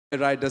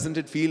Right, doesn't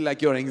it feel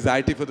like your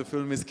anxiety for the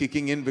film is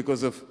kicking in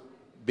because of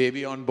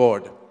baby on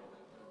board?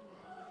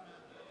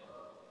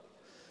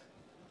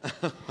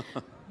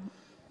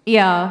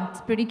 Yeah, it's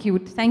pretty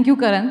cute. Thank you,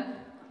 Karan.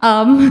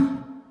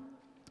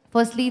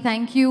 Firstly,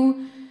 thank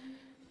you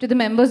to the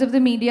members of the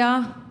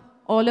media,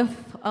 all of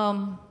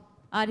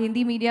our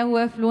Hindi media who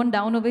have flown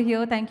down over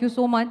here. Thank you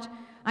so much.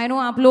 I know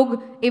आप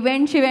लोग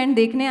event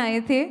देखने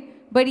आए थे,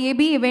 but ये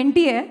भी event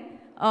ही है.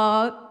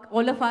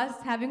 All of us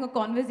having a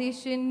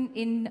conversation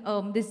in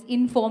this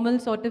informal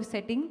sort of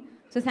setting.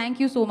 So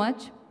thank you so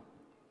much.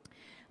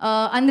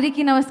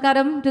 Andariki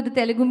namaskaram to the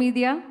Telugu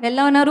media.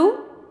 Ella unaru?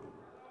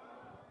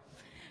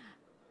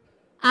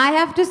 I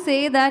have to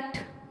say that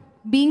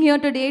being here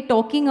today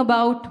talking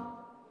about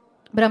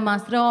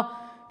Brahmastra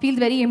feels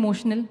very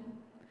emotional.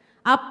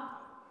 आप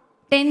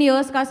 10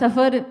 years का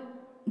सफ़र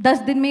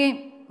 10 दिन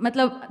में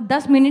मतलब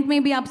 10 minute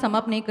में भी आप sum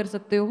up नहीं कर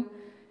सकते हो.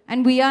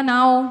 And we are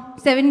now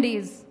 7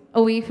 days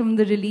away from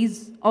the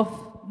release of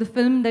the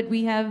film that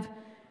we have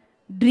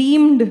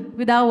dreamed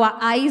with our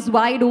eyes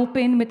wide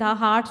open, with our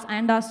hearts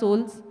and our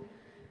souls.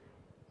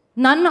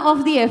 None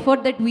of the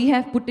effort that we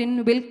have put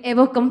in will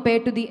ever compare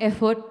to the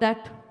effort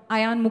that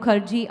Ayan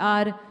Mukherjee,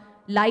 our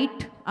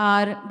light,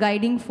 our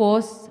guiding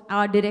force,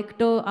 our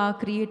director, our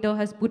creator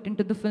has put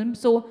into the film.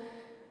 So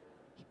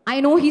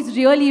I know he's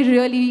really,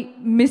 really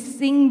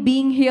missing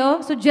being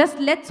here. So just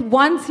let's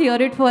once hear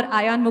it for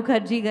Ayan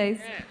Mukherjee, guys.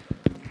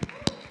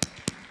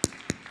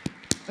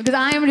 Because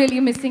I am really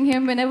missing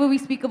him. Whenever we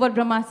speak about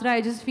Brahmastra,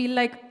 I just feel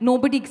like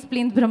nobody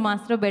explains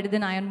Brahmastra better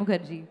than Ayan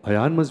Mukherjee.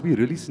 Ayan must be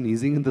really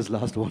sneezing in this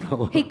last 1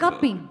 hour.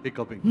 Hiccuping.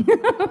 Hiccuping.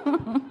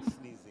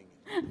 Sneezing.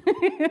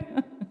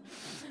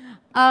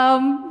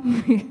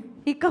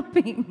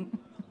 Hiccuping.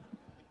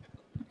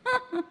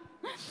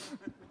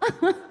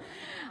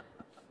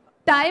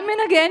 Time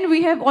and again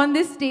we have on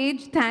this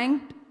stage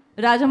thanked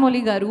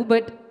Rajamouli Garu,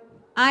 but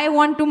I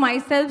want to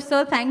myself,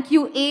 sir, thank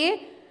you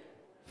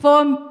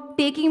for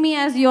taking me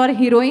as your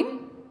heroine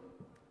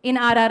in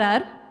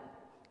RRR.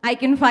 I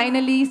can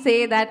finally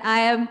say that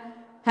I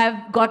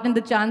have gotten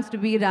the chance to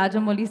be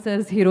Rajamouli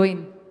sir's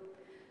heroine.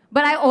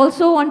 But I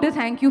also want to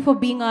thank you for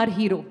being our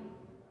hero.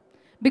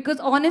 Because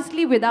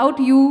honestly, without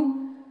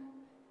you,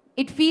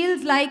 it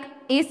feels like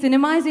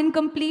cinema is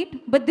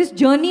incomplete, but this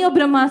journey of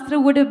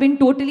Brahmastra would have been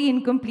totally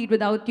incomplete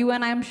without you.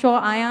 And I'm sure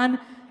Ayan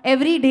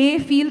every day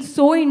feels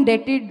so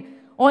indebted,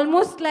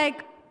 almost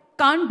like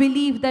can't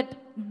believe that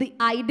the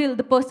idol,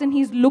 the person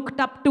he's looked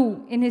up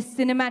to in his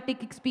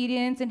cinematic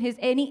experience, in his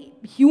any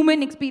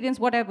human experience,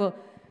 whatever,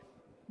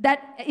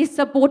 that is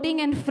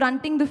supporting and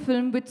fronting the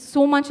film with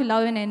so much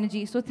love and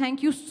energy. So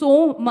thank you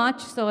so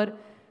much, sir.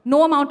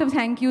 No amount of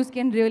thank yous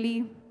can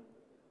really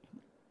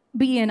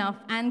be enough.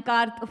 And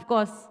Karth, of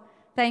course,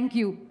 thank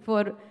you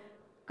for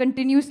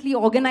continuously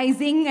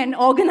organizing and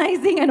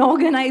organizing and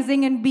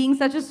organizing and being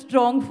such a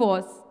strong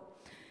force.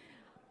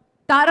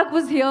 Tarak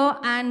was here,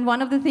 and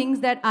one of the things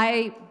that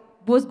I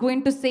was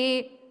going to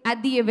say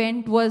at the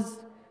event was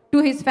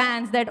to his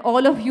fans that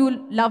all of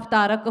you love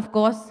Tarak, of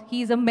course.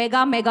 He's a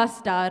mega, mega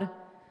star.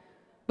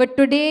 But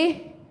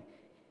today,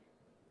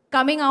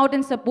 coming out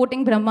and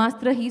supporting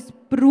Brahmastra, he's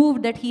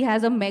proved that he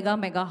has a mega,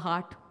 mega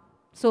heart.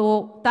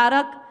 So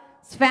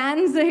Tarak's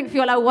fans, if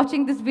you all are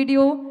watching this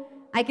video,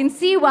 I can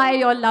see why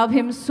you all love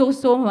him so,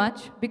 so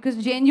much, because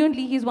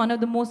genuinely he's one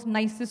of the most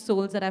nicest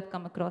souls that I've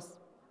come across.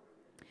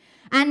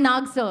 And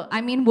Nag sir, I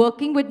mean,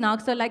 working with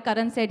Nag sir, like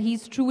Karan said,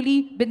 he's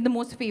truly been the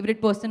most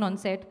favorite person on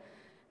set.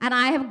 And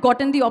I have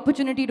gotten the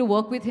opportunity to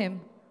work with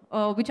him,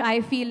 which I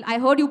feel, I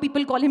heard you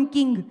people call him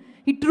king.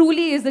 He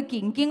truly is a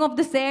king. King of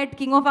the set,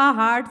 king of our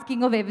hearts,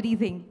 king of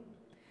everything.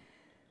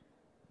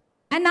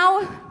 And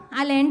now,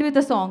 I'll end with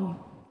a song.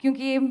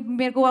 क्योंकि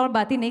मेरे को और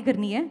बातें नहीं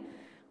करनी है.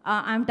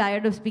 I'm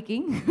tired of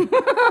speaking.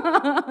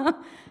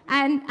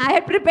 And I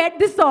had prepared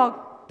this song.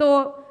 तो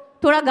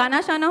थोड़ा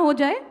गाना शाना हो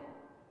जाए.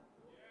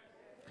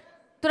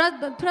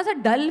 थोड़ा सा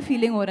डल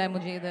फीलिंग हो रहा है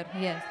मुझे इधर.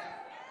 Yes.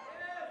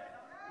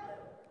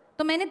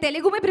 तो मैंने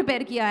तेलुगु में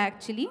प्रिपेयर किया है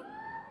एक्चुअली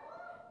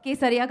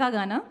केसरिया का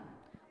गाना,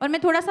 और मैं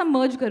थोड़ा सा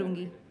मर्ज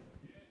करूंगी.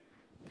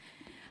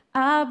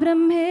 आ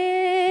ब्रह्मे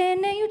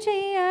नयु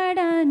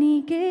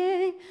చేయడానికే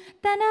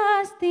తన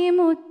ఆస్తి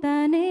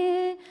మొత్తానే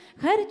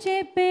ఖర్చే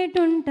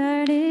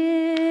పెట్టుంటాడే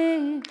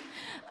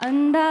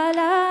అందాల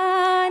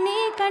నీ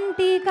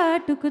కంటి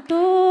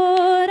కాటుకుతో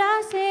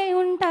రాసే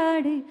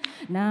ఉంటాడే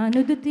నా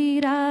నుదుటి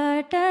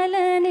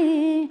రాటలనే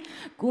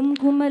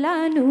కుంకుమలా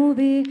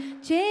నువ్వే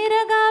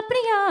చేరగా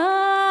ప్రియా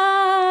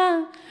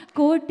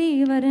కోటి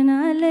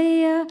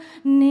వర్ణాలయ్యా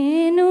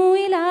నేను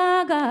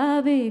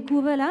ఇలాగావే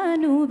కువలా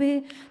నువ్వే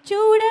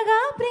చూడగా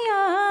ప్రియా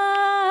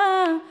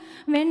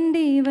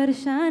వెండి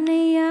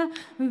వర్షానయ్యా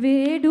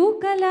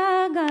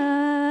వేడుకలాగా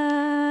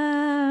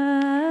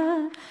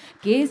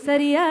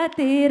केसरिया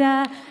तेरा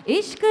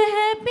इश्क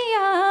है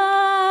पिया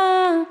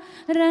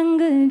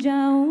रंग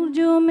जाऊं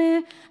जो मैं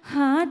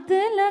हाथ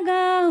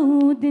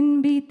लगाऊं दिन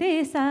बीते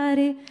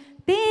सारे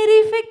तेरी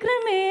फिक्र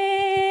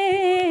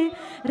में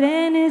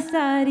रहने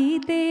सारी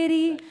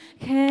तेरी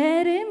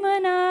खैर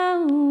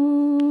मनाऊं.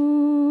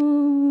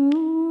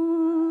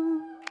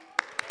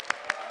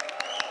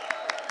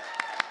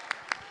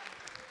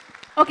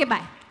 Okay,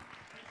 bye.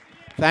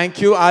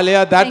 Thank you,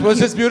 Alia. That Thank was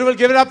you. just beautiful.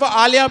 Give it up for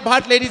Alia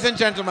Bhatt, ladies and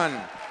gentlemen.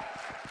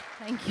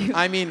 Thank you.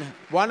 I mean,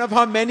 one of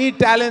her many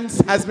talents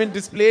has been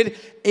displayed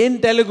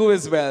in Telugu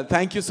as well.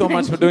 Thank you so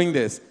much for doing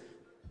this.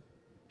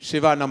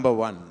 Shiva number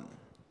 1.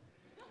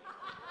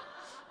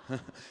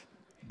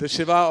 The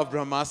Shiva of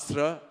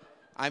Brahmastra.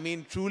 I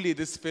mean, truly,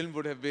 this film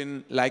would have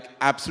been like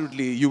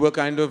absolutely, you were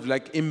kind of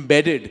like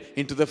embedded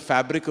into the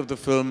fabric of the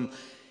film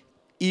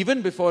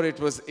even before it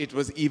was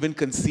even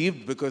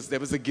conceived, because there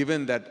was a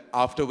given that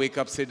after Wake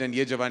Up Sid and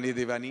Ye Jawani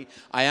Diwani,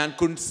 Ayan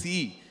couldn't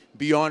see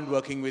beyond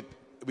working with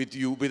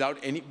you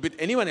with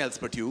anyone else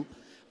but you.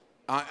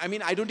 I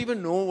mean, I don't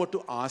even know what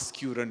to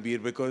ask you,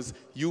 Ranbir, because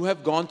you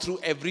have gone through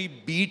every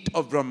beat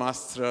of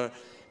Brahmastra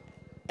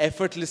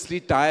effortlessly,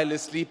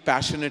 tirelessly,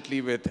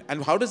 passionately with.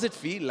 And how does it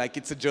feel? Like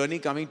it's a journey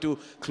coming to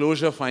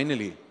closure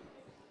finally.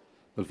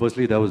 Well,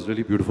 firstly, that was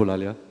really beautiful,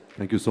 Alia.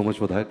 Thank you so much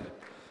for that.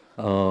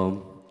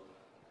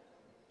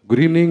 Good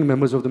evening,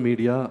 members of the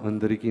media.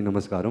 Andariki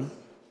namaskaram.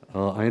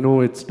 I know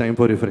it's time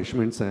for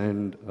refreshments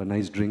and a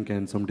nice drink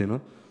and some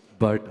dinner,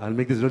 but I'll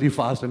make this really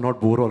fast and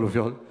not bore all of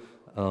y'all.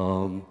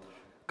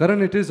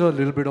 Karan, it is a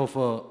little bit of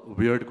a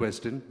weird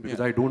question because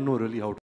I don't know really how to